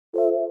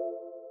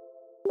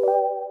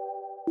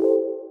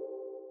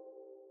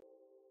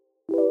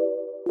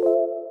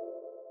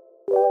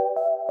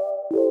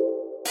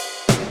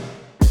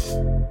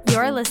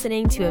You're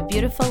listening to a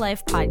Beautiful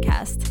Life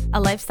podcast, a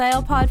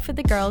lifestyle pod for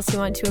the girls who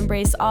want to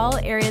embrace all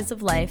areas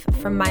of life,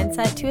 from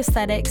mindset to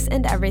aesthetics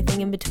and everything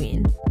in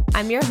between.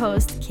 I'm your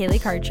host, Kaylee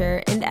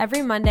Karcher, and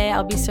every Monday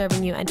I'll be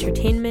serving you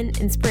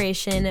entertainment,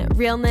 inspiration,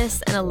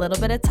 realness, and a little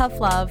bit of tough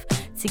love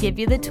to give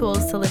you the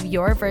tools to live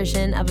your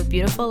version of a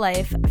beautiful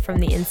life from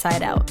the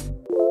inside out.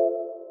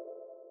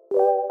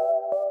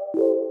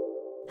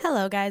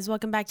 Hello guys,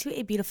 welcome back to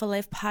a Beautiful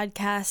Life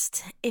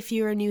podcast. If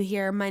you are new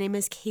here, my name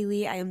is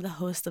Kaylee. I am the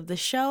host of the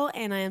show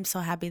and I am so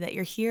happy that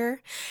you're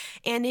here.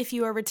 And if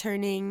you are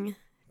returning,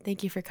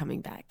 thank you for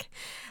coming back.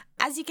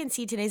 As you can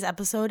see, today's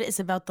episode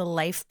is about the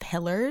life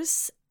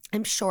pillars.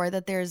 I'm sure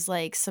that there's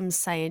like some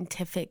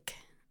scientific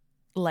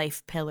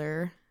life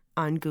pillar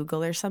on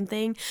Google or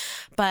something,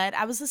 but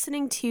I was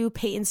listening to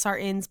Payton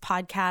Sarton's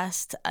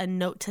podcast, A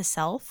Note to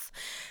Self,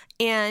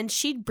 and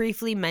she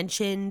briefly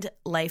mentioned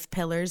life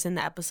pillars in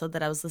the episode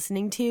that I was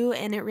listening to,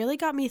 and it really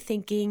got me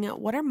thinking,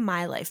 what are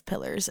my life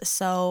pillars?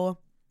 So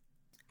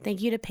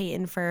thank you to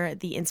Payton for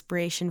the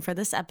inspiration for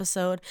this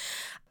episode.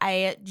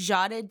 I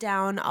jotted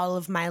down all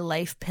of my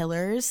life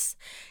pillars,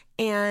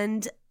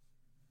 and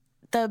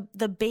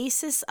the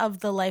basis of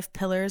the life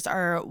pillars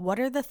are, what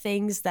are the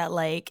things that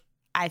like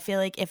I feel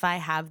like if I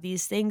have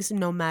these things,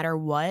 no matter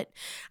what,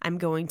 I'm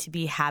going to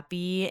be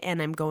happy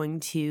and I'm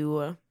going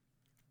to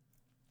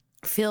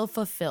feel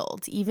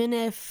fulfilled. Even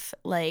if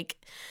like,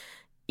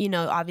 you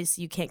know,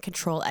 obviously you can't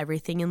control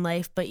everything in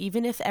life, but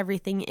even if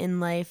everything in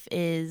life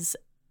is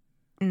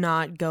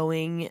not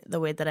going the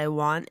way that I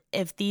want,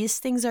 if these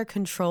things are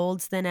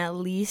controlled, then at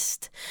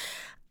least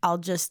I'll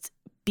just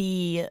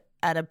be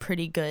at a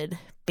pretty good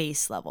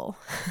base level,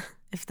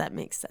 if that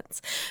makes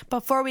sense.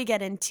 Before we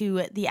get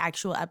into the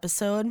actual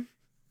episode,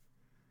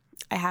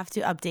 I have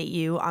to update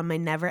you on my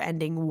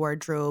never-ending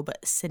wardrobe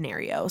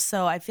scenario.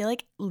 So I feel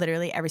like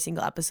literally every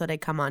single episode I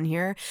come on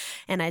here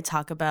and I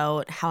talk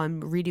about how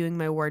I'm redoing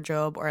my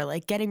wardrobe or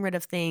like getting rid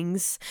of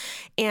things,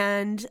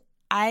 and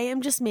I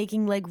am just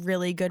making like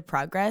really good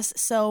progress.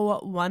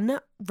 So one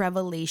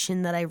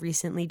revelation that I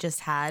recently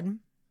just had,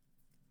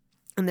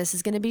 and this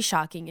is going to be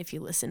shocking if you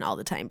listen all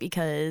the time,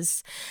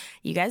 because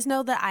you guys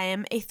know that I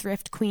am a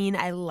thrift queen.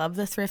 I love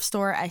the thrift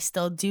store. I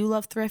still do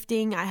love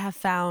thrifting. I have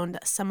found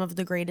some of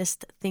the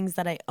greatest things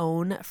that I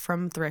own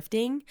from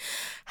thrifting.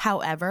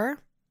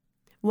 However,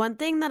 one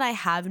thing that I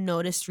have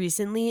noticed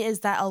recently is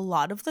that a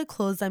lot of the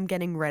clothes I'm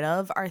getting rid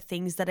of are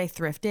things that I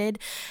thrifted.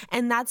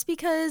 And that's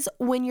because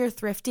when you're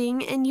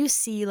thrifting and you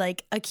see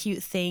like a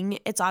cute thing,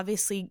 it's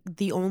obviously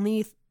the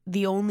only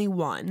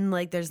one,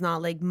 like there's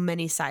not like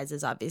many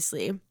sizes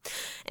obviously,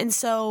 and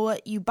so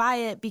you buy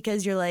it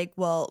because you're like,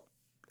 well,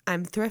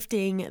 I'm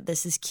thrifting,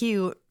 this is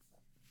cute,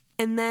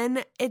 and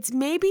then it's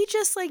maybe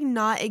just like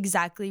not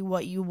exactly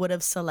what you would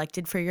have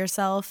selected for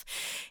yourself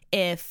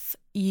if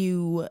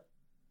you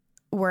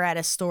were at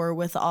a store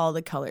with all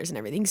the colors and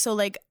everything. So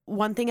like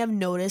one thing I've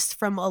noticed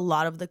from a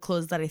lot of the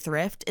clothes that I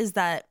thrift is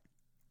that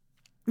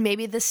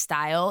maybe the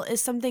style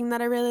is something that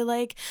I really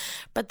like,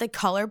 but the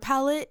color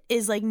palette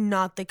is like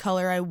not the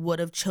color I would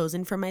have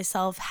chosen for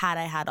myself had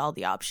I had all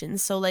the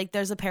options. So like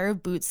there's a pair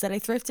of boots that I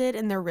thrifted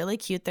and they're really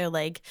cute. They're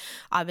like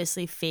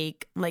obviously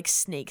fake, like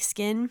snake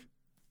skin.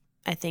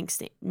 I think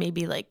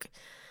maybe like,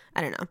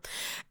 I don't know.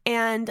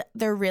 And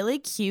they're really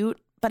cute,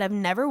 but I've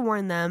never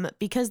worn them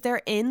because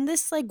they're in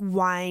this like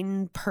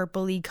wine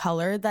purpley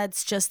color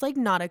that's just like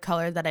not a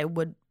color that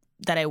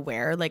I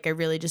wear. Like I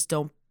really just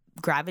don't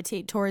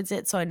gravitate towards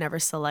it, so I never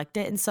select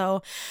it. And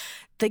so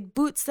the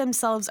boots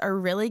themselves are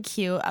really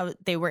cute.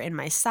 They were in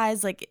my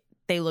size, like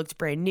they looked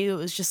brand new. It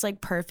was just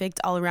like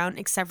perfect all around,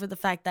 except for the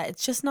fact that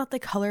it's just not the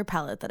color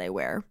palette that I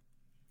wear.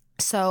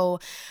 So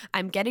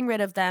I'm getting rid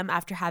of them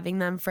after having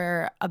them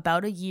for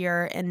about a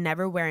year and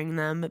never wearing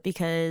them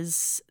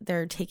because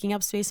they're taking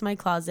up space in my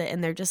closet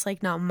and they're just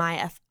like not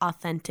my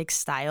authentic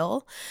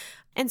style.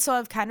 And so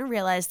I've kind of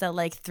realized that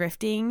like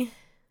thrifting,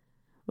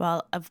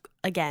 well,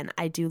 again,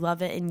 I do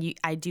love it and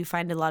I do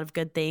find a lot of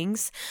good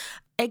things.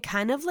 It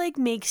kind of like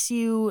makes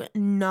you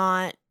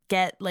not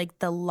get like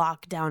the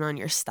lockdown on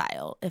your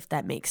style, if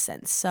that makes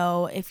sense.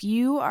 So if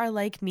you are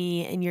like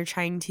me and you're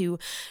trying to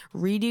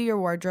redo your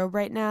wardrobe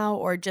right now,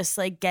 or just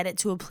like get it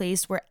to a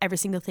place where every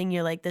single thing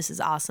you're like, this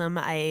is awesome,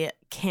 I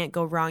can't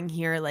go wrong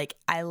here, like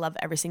I love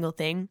every single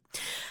thing,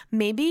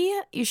 maybe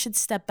you should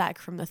step back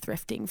from the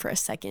thrifting for a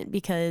second,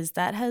 because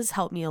that has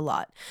helped me a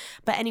lot.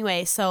 But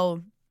anyway,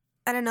 so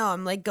I don't know,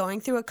 I'm like going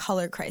through a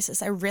color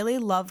crisis. I really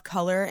love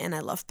color and I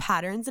love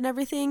patterns and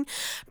everything,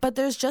 but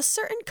there's just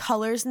certain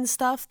colors and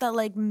stuff that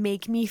like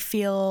make me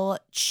feel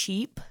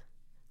cheap.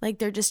 Like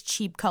they're just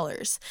cheap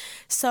colors.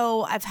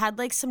 So I've had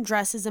like some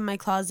dresses in my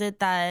closet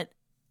that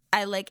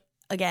I like.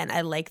 Again, I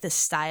like the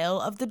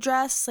style of the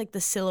dress, like the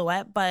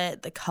silhouette,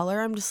 but the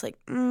color, I'm just like,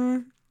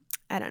 I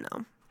don't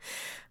know.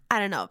 I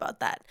don't know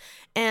about that.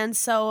 And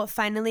so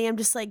finally I'm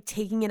just like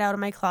taking it out of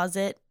my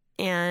closet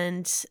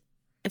and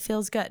it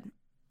feels good.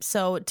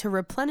 So to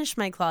replenish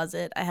my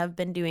closet, I have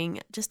been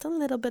doing just a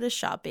little bit of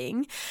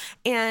shopping,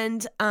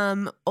 and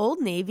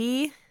Old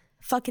Navy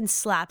fucking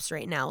slaps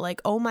right now.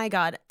 Like, oh my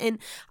God. And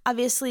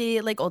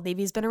obviously, like, Old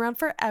Navy's been around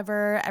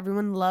forever.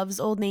 Everyone loves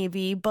Old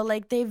Navy, but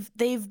like they've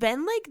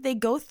been like, they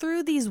go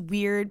through these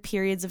weird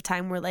periods of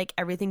time where like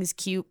everything's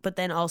cute, but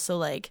then also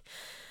like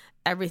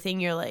everything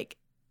you're like,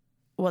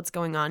 what's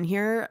going on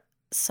here?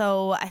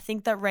 So I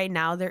think that right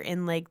now they're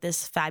in like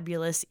this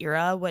fabulous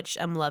era, which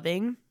I'm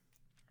loving.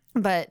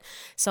 But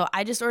so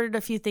I just ordered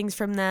a few things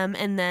from them,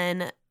 and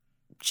then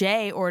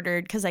Jay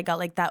ordered, because I got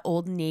like that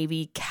Old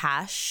Navy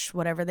cash,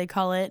 whatever they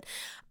call it.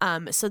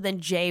 So then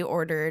Jay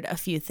ordered a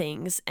few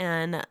things,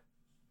 and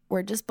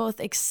we're just both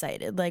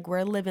excited. Like,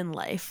 we're living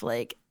life,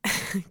 like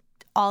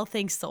all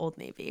thanks to Old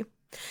Navy.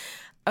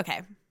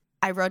 Okay,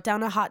 I wrote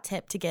down a hot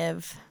tip to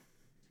give.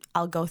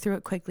 I'll go through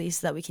it quickly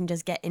so that we can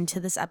just get into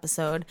this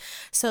episode.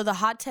 So the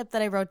hot tip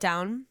that I wrote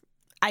down,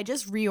 I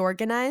just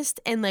reorganized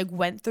and like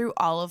went through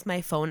all of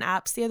my phone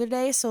apps the other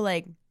day. So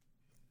like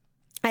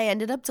I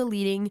ended up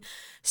deleting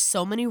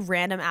so many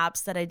random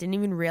apps that I didn't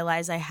even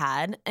realize I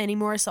had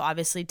anymore. So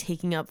obviously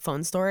taking up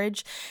phone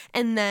storage.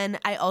 And then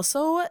I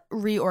also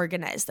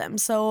reorganized them.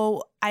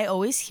 So I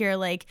always hear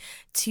like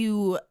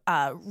to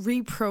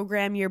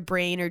reprogram your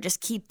brain or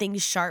just keep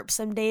things sharp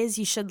some days,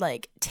 you should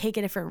like take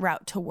a different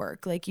route to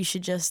work. Like you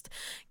should just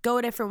go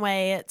a different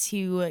way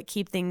to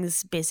keep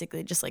things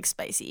basically just like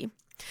spicy.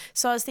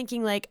 So I was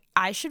thinking like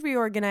I should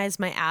reorganize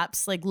my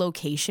apps like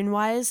location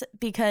wise,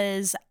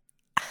 because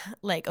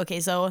like, okay,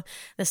 so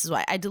this is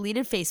why I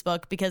deleted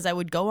Facebook, because I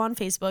would go on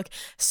Facebook,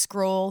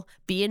 scroll,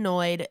 be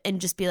annoyed,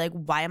 and just be like,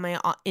 why am I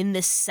in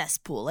this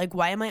cesspool? Like,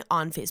 why am I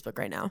on Facebook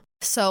right now?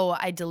 So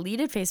I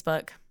deleted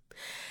Facebook,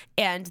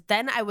 and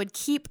then I would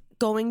keep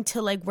going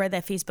to like where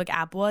that Facebook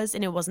app was,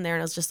 and it wasn't there,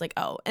 and I was just like,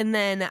 oh. And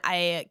then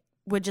I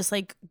would just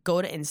like go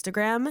to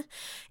Instagram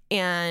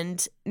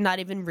and not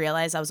even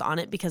realize I was on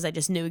it, because I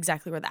just knew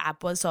exactly where the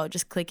app was. So I would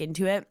just click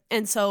into it.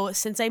 And so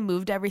since I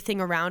moved everything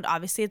around,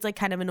 obviously it's like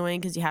kind of annoying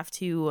because you have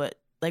to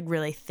like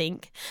really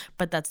think,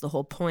 but that's the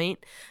whole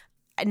point.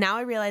 Now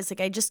I realize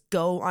like I just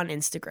go on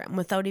Instagram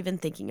without even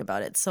thinking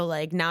about it. So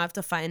like now I have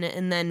to find it,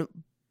 and then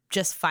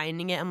just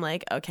finding it, I'm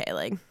like, okay,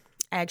 like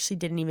I actually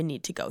didn't even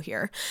need to go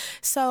here.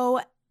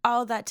 So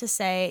all that to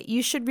say,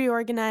 you should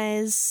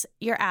reorganize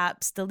your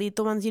apps, delete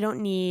the ones you don't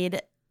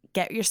need,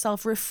 get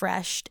yourself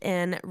refreshed,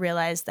 and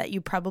realize that you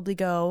probably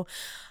go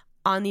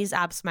on these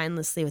apps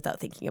mindlessly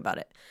without thinking about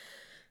it.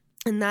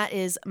 And that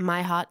is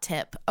my hot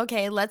tip.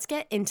 Okay, let's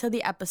get into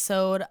the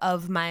episode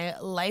of my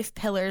life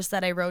pillars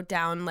that I wrote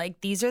down.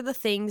 Like, these are the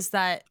things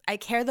that I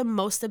care the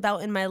most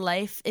about in my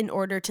life in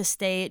order to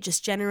stay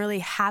just generally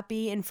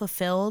happy and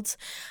fulfilled.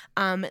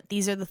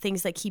 These are the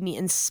things that keep me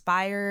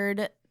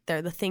inspired.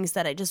 They're the things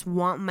that I just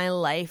want my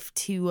life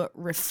to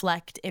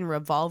reflect and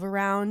revolve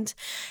around.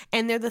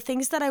 And they're the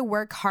things that I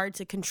work hard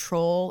to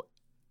control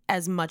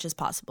as much as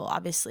possible.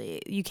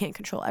 Obviously, you can't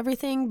control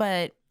everything,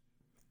 but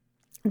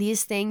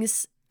these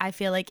things, I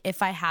feel like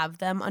if I have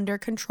them under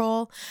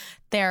control,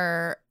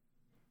 I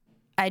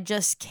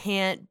just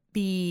can't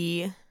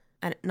be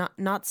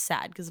not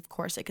sad, because of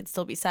course I could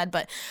still be sad,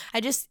 but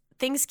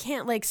things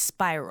can't like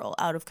spiral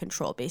out of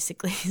control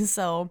basically.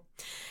 So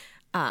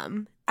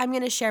I'm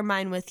going to share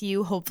mine with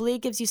you. Hopefully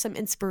it gives you some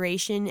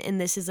inspiration,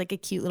 and this is like a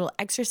cute little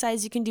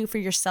exercise you can do for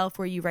yourself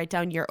where you write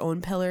down your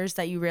own pillars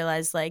that you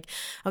realize like,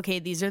 okay,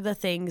 these are the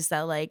things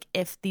that like,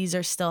 if these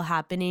are still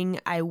happening,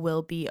 I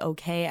will be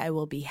okay, I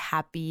will be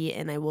happy,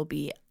 and I will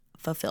be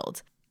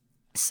fulfilled.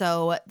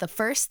 So the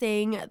first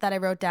thing that I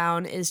wrote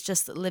down is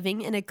just living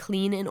in a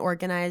clean and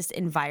organized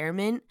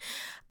environment.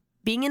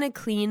 Being in a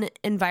clean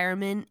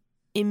environment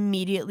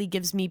immediately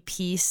gives me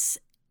peace,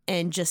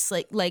 and just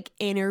like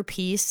inner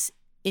peace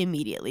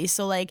immediately.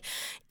 So like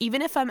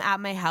even if I'm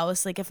at my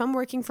house, like if I'm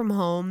working from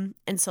home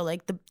and so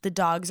like the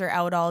dogs are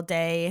out all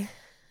day,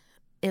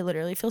 it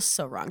literally feels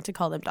so wrong to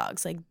call them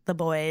dogs. Like the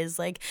boys,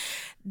 like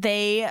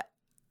they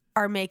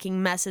are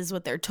making messes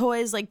with their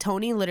toys. Like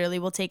Tony literally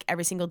will take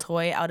every single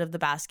toy out of the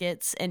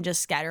baskets and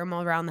just scatter them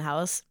all around the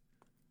house.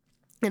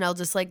 And I'll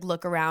just like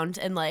look around,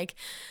 and like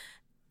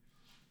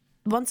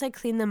once I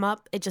clean them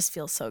up, it just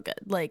feels so good.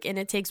 Like, and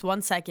it takes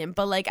 1 second,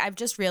 but like I've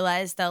just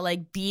realized that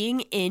like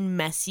being in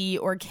messy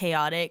or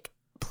chaotic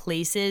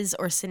places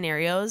or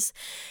scenarios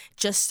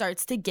just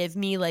starts to give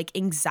me like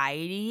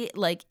anxiety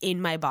like in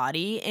my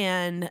body.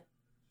 And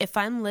if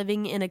I'm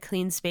living in a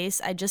clean space,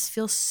 I just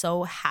feel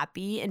so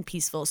happy and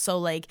peaceful. So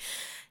like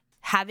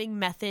having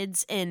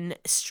methods and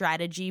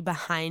strategy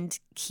behind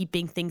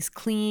keeping things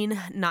clean,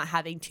 not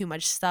having too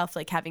much stuff,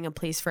 like having a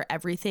place for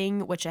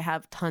everything, which I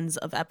have tons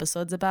of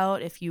episodes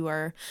about if you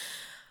are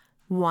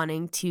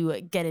wanting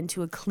to get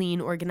into a clean,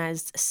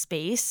 organized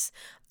space.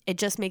 It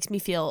just makes me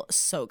feel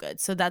so good.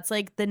 So that's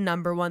like the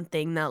number one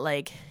thing that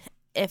like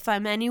if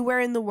I'm anywhere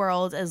in the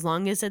world, as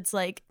long as it's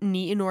like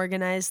neat and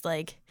organized,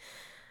 like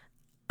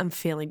I'm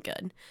feeling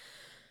good.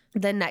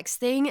 The next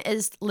thing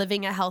is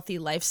living a healthy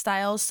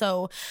lifestyle.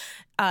 So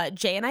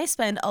Jay and I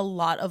spend a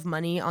lot of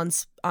money on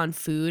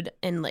food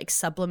and like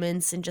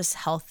supplements and just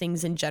health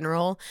things in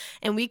general.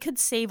 And we could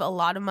save a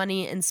lot of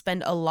money and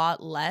spend a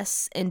lot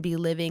less and be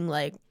living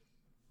like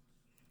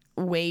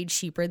way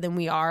cheaper than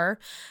we are.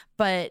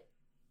 But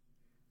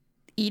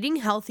eating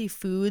healthy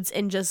foods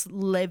and just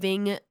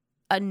living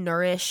a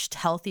nourished,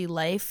 healthy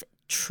life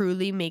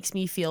truly makes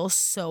me feel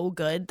so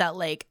good that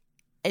like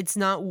it's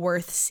not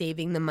worth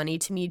saving the money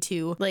to me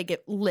to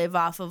like live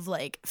off of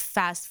like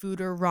fast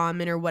food or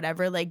ramen or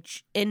whatever, like,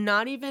 and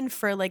not even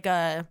for like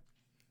a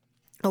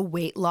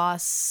weight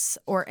loss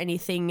or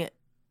anything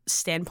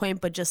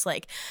standpoint, but just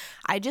like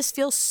I just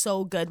feel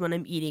so good when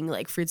I'm eating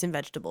like fruits and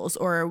vegetables,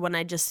 or when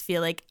I just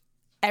feel like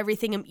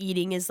everything I'm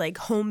eating is like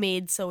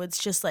homemade, so it's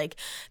just like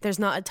there's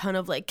not a ton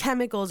of like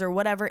chemicals or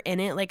whatever in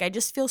it. Like I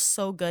just feel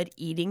so good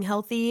eating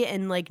healthy,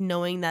 and like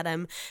knowing that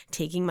I'm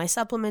taking my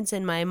supplements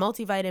and my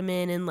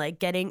multivitamin and like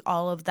getting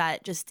all of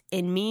that just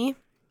in me,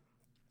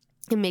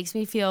 it makes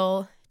me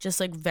feel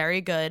just like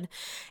very good.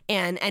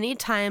 And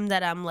anytime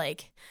that I'm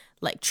like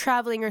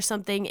traveling or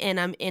something and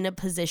I'm in a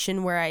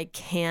position where I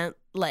can't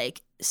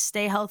like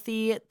stay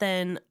healthy,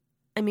 then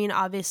I mean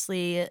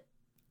obviously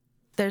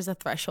there's a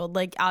threshold.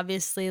 Like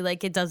obviously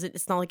like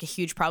it's not like a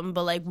huge problem,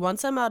 but like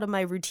once I'm out of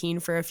my routine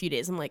for a few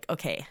days, I'm like,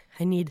 okay,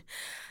 I need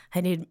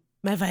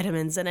my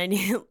vitamins and I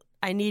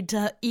need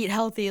to eat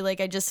healthy. Like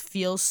I just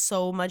feel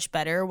so much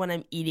better when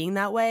I'm eating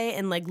that way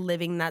and like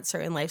living that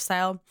certain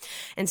lifestyle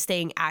and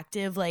staying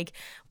active. Like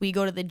we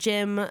go to the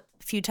gym a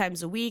few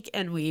times a week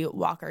and we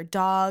walk our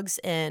dogs,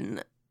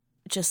 and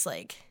just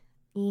like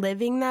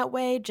living that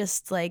way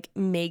just like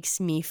makes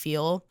me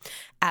feel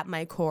at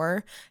my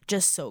core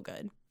just so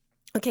good.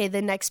 Okay,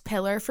 the next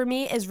pillar for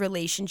me is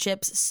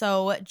relationships.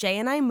 So Jay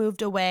and I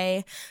moved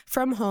away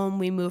from home.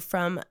 We moved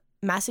from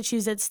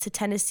Massachusetts to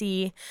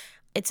Tennessee.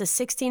 It's a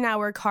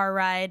 16-hour car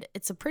ride.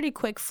 It's a pretty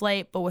quick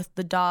flight, but with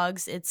the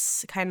dogs,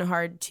 it's kind of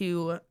hard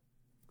to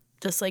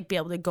just like be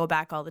able to go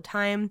back all the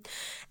time.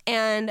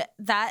 And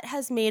that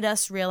has made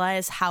us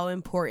realize how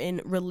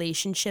important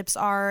relationships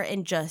are,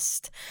 and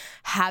just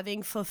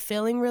having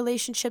fulfilling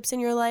relationships in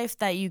your life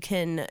that you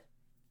can,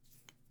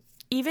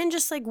 even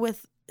just like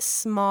with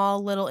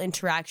small little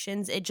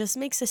interactions, it just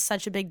makes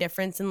such a big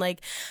difference. And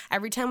like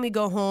every time we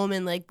go home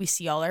and like we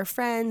see all our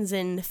friends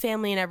and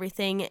family and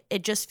everything,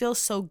 it just feels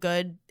so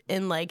good.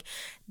 And like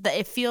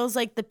it feels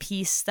like the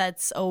piece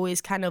that's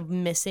always kind of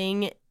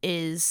missing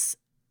is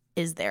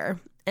there,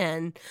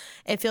 and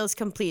it feels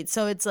complete.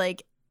 So it's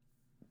like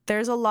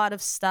there's a lot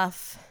of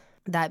stuff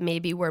that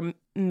maybe we're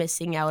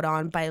missing out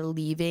on by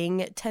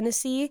leaving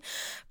Tennessee,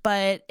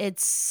 but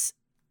it's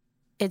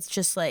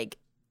just like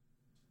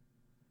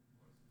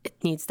it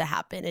needs to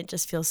happen. It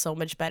just feels so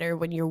much better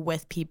when you're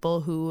with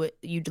people who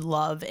you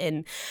love.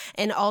 And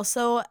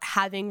also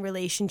having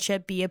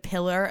relationship be a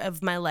pillar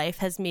of my life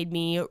has made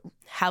me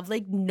have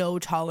like no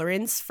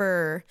tolerance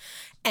for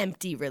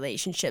empty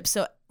relationships.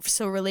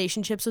 So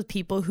relationships with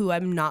people who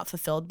I'm not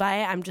fulfilled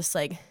by, I'm just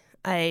like,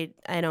 I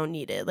don't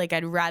need it. Like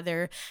I'd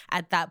rather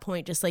at that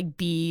point just like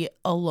be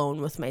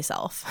alone with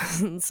myself.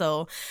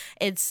 So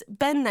it's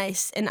been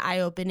nice and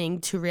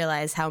eye-opening to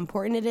realize how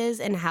important it is,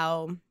 and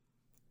how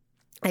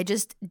I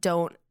just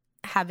don't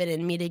have it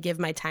in me to give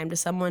my time to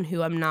someone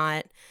who I'm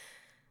not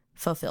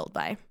fulfilled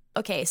by.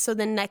 Okay, so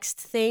the next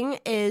thing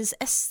is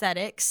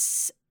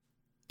aesthetics.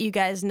 You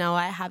guys know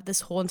I have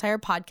this whole entire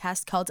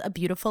podcast called A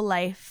Beautiful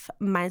Life,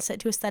 Mindset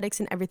to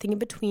Aesthetics and Everything in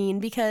Between,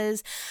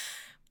 because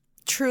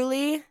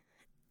truly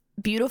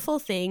beautiful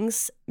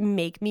things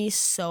make me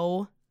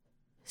so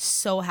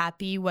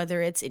happy,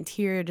 whether it's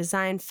interior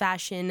design,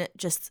 fashion,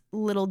 just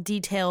little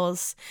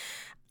details.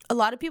 A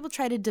lot of people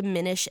try to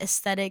diminish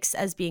aesthetics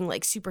as being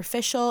like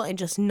superficial and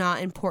just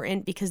not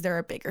important because there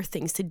are bigger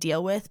things to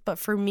deal with. But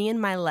for me in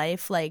my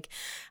life, like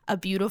a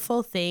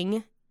beautiful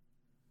thing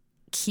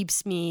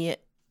keeps me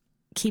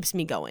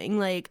going.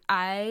 Like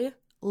I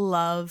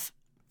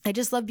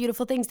just love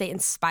beautiful things. They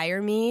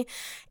inspire me,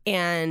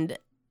 and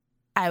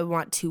I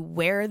want to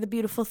wear the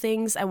beautiful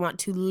things. I want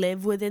to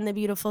live within the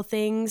beautiful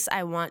things.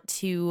 I want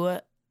to,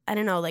 I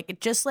don't know, like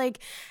just like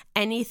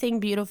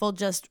anything beautiful,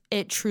 just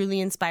it truly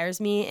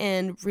inspires me.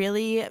 And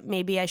really,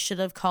 maybe I should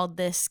have called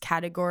this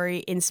category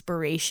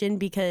inspiration,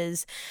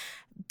 because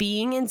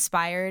being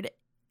inspired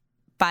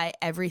by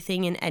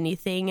everything and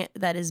anything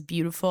that is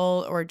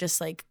beautiful or just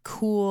like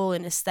cool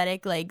and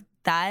aesthetic, like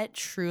that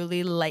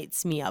truly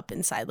lights me up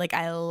inside. Like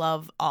I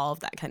love all of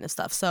that kind of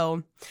stuff.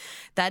 So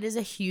that is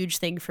a huge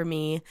thing for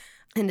me.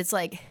 And it's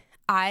like,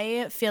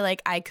 I feel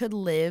like I could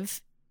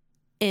live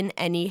in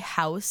any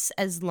house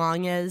as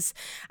long as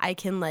I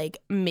can like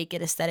make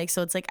it aesthetic.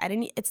 So it's like I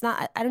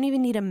don't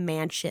even need a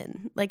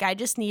mansion. Like I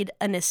just need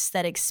an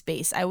aesthetic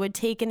space. I would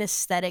take an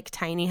aesthetic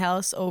tiny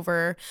house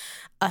over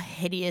a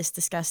hideous,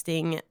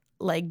 disgusting,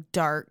 like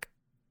dark,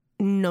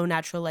 no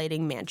natural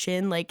lighting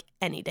mansion like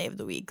any day of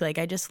the week. Like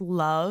I just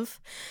love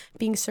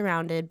being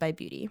surrounded by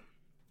beauty.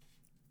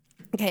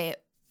 Okay,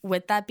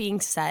 with that being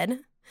said,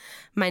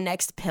 my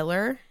next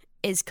pillar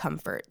is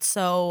comfort.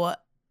 So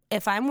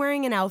if I'm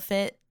wearing an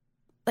outfit,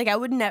 like I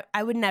would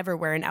never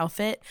wear an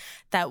outfit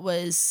that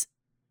was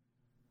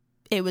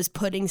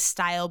putting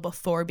style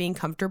before being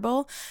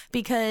comfortable,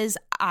 because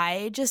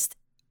I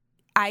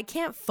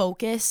can't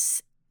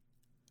focus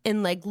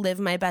and like live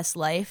my best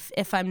life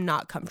if I'm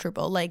not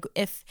comfortable. Like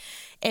if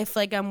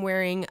like I'm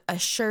wearing a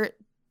shirt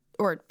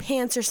or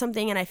pants or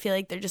something and I feel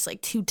like they're just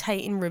like too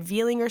tight and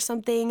revealing or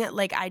something,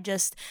 like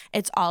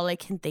it's all I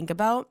can think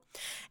about.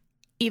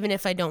 Even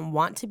if I don't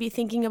want to be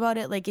thinking about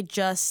it, like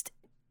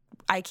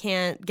I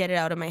can't get it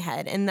out of my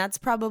head. And that's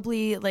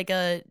probably like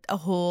a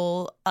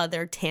whole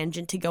other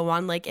tangent to go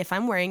on. Like if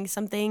I'm wearing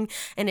something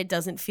and it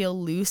doesn't feel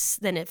loose,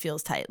 then it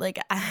feels tight. Like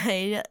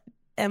I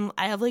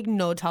have like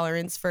no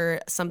tolerance for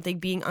something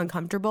being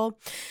uncomfortable.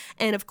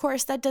 And of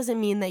course, that doesn't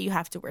mean that you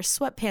have to wear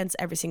sweatpants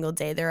every single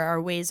day. There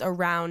are ways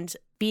around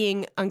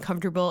being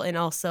uncomfortable and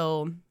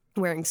also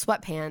wearing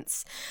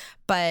sweatpants.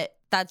 But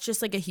that's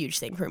just like a huge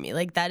thing for me.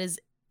 Like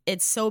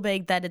it's so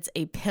big that it's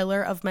a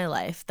pillar of my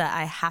life that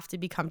I have to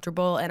be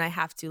comfortable and I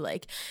have to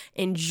like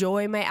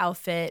enjoy my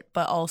outfit,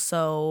 but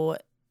also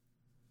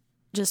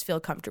just feel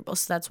comfortable.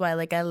 So that's why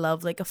like I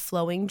love like a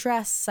flowing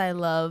dress. I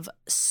love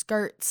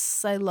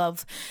skirts. I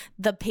love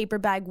the paper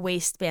bag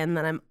waistband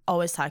that I'm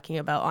always talking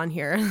about on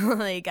here.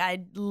 Like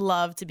I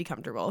love to be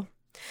comfortable.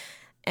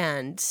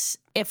 And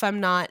if I'm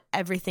not,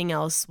 everything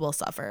else will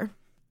suffer.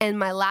 And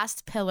my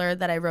last pillar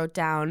that I wrote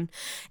down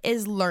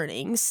is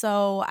learning.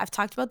 So I've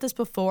talked about this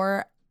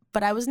before,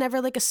 but I was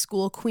never like a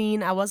school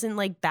queen. I wasn't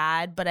like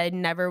bad, but I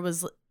never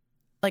was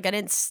like, I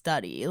didn't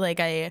study. Like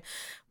I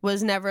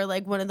was never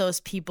like one of those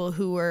people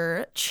who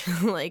were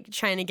like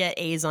trying to get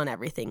A's on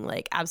everything.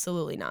 Like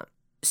absolutely not.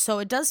 So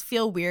it does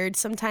feel weird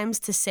sometimes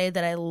to say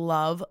that I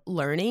love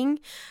learning,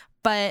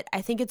 but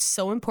I think it's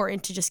so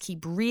important to just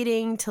keep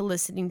reading, to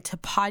listening to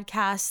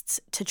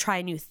podcasts, to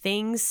try new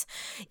things,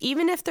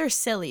 even if they're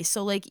silly.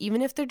 So like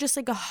even if they're just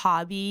like a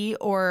hobby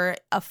or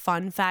a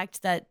fun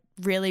fact that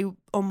really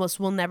almost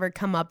will never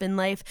come up in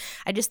life.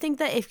 I just think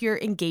that if you're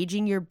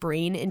engaging your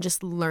brain in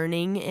just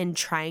learning and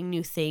trying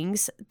new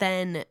things,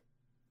 then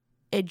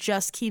it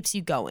just keeps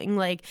you going.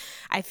 Like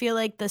I feel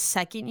like the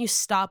second you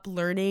stop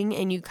learning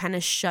and you kind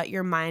of shut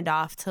your mind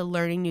off to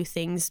learning new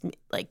things,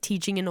 like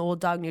teaching an old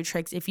dog new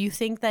tricks, if you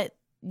think that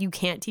you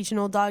can't teach an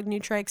old dog new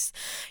tricks,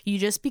 you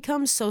just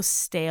become so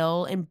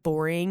stale and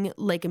boring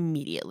like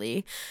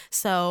immediately.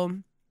 So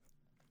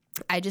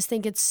I just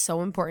think it's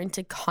so important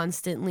to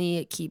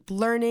constantly keep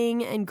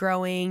learning and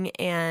growing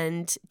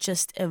and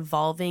just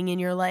evolving in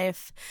your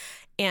life.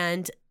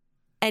 And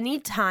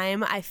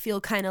anytime I feel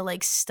kind of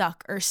like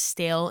stuck or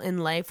stale in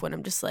life, when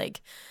I'm just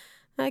like,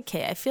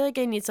 okay, I feel like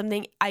I need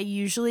something, I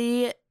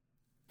usually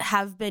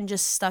have been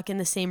just stuck in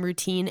the same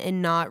routine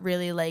and not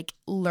really like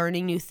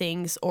learning new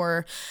things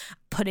or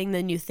putting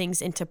the new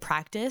things into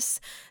practice.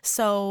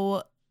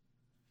 So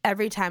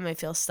every time I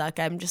feel stuck,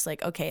 I'm just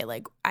like, okay,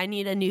 like I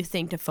need a new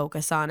thing to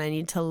focus on. I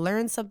need to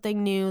learn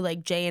something new.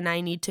 Like Jay and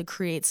I need to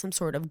create some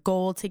sort of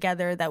goal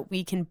together that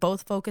we can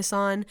both focus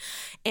on.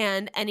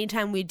 And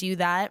anytime we do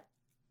that,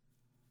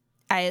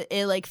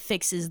 it like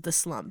fixes the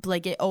slump.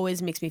 Like it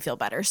always makes me feel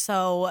better.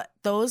 So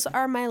those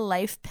are my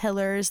life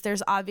pillars.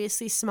 There's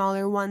obviously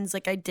smaller ones.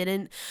 Like I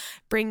didn't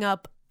bring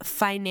up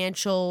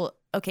financial.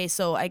 Okay,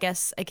 so I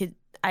guess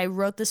I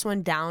wrote this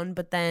one down,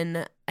 but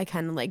then I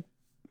kind of like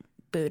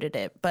booted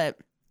it. But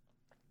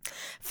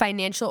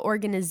financial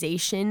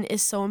organization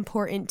is so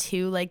important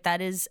too. Like that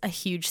is a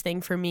huge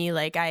thing for me.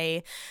 Like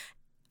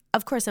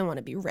of course I want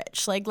to be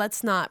rich. Like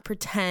let's not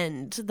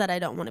pretend that I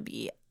don't want to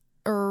be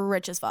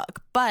rich as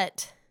fuck.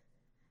 But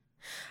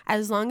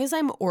as long as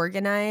I'm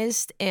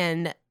organized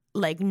and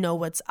like know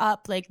what's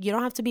up, like you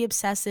don't have to be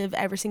obsessive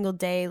every single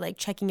day, like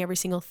checking every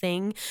single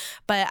thing.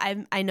 But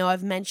I know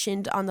I've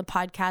mentioned on the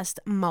podcast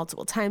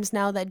multiple times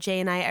now that Jay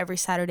and I every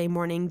Saturday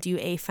morning do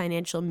a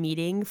financial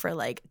meeting for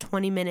like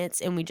 20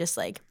 minutes and we just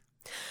like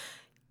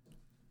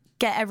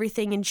get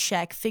everything in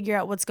check, figure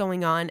out what's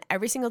going on.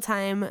 Every single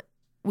time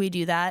we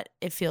do that,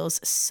 it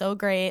feels so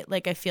great.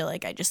 Like I feel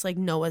like I just like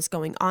know what's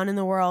going on in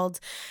the world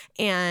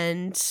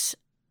and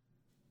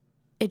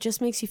it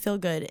just makes you feel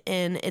good.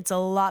 And it's a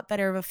lot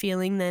better of a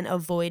feeling than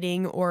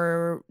avoiding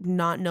or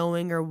not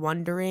knowing or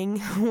wondering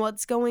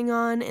what's going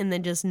on and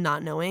then just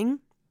not knowing.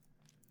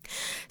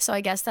 So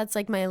I guess that's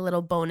like my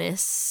little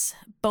bonus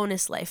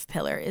life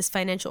pillar is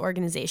financial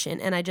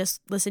organization. And I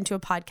just listened to a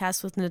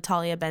podcast with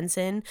Natalia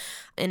Benson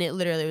and it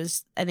literally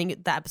was, I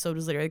think the episode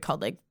was literally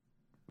called like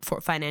for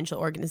financial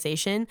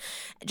organization,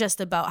 just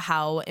about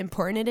how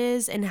important it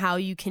is and how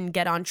you can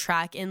get on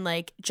track in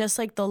like, just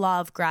like the law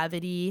of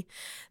gravity,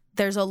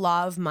 there's a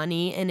law of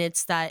money, and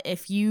it's that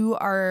if you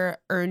are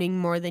earning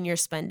more than you're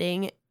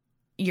spending,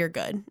 you're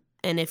good.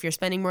 And if you're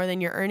spending more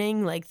than you're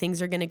earning, like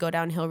things are going to go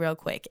downhill real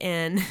quick.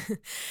 And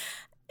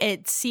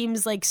it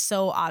seems like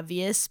so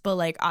obvious, but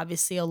like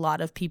obviously a lot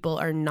of people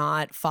are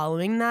not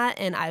following that.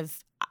 And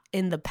I've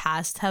in the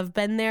past have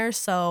been there.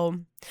 So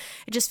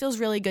it just feels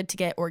really good to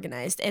get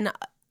organized. And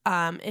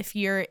if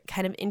you're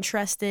kind of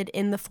interested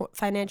in the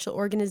financial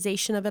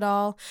organization of it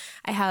all,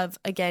 I have,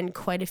 again,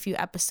 quite a few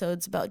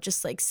episodes about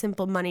just like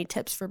simple money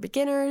tips for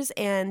beginners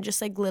and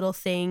just like little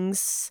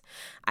things.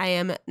 I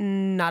am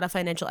not a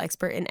financial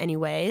expert in any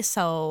way.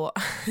 So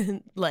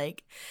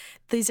like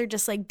these are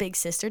just like big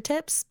sister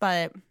tips,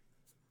 but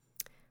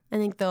I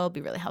think they'll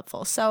be really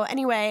helpful. So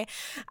anyway,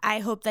 I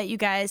hope that you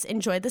guys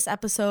enjoyed this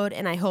episode,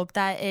 and I hope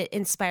that it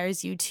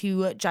inspires you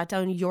to jot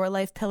down your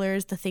life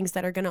pillars, the things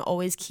that are going to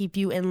always keep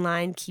you in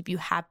line, keep you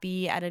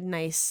happy at a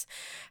nice,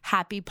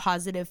 happy,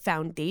 positive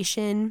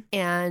foundation,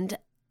 and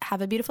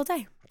have a beautiful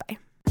day. Bye.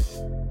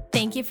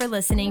 Thank you for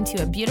listening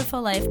to A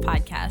Beautiful Life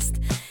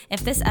podcast.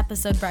 If this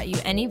episode brought you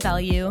any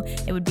value,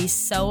 it would be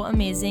so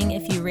amazing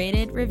if you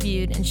rated,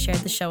 reviewed, and shared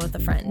the show with a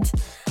friend.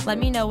 Let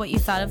me know what you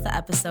thought of the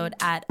episode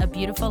at A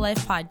Beautiful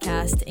Life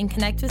podcast and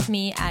connect with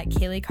me at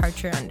Kaylee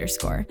Karcher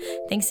 _.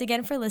 Thanks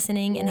again for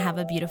listening and have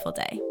a beautiful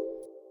day.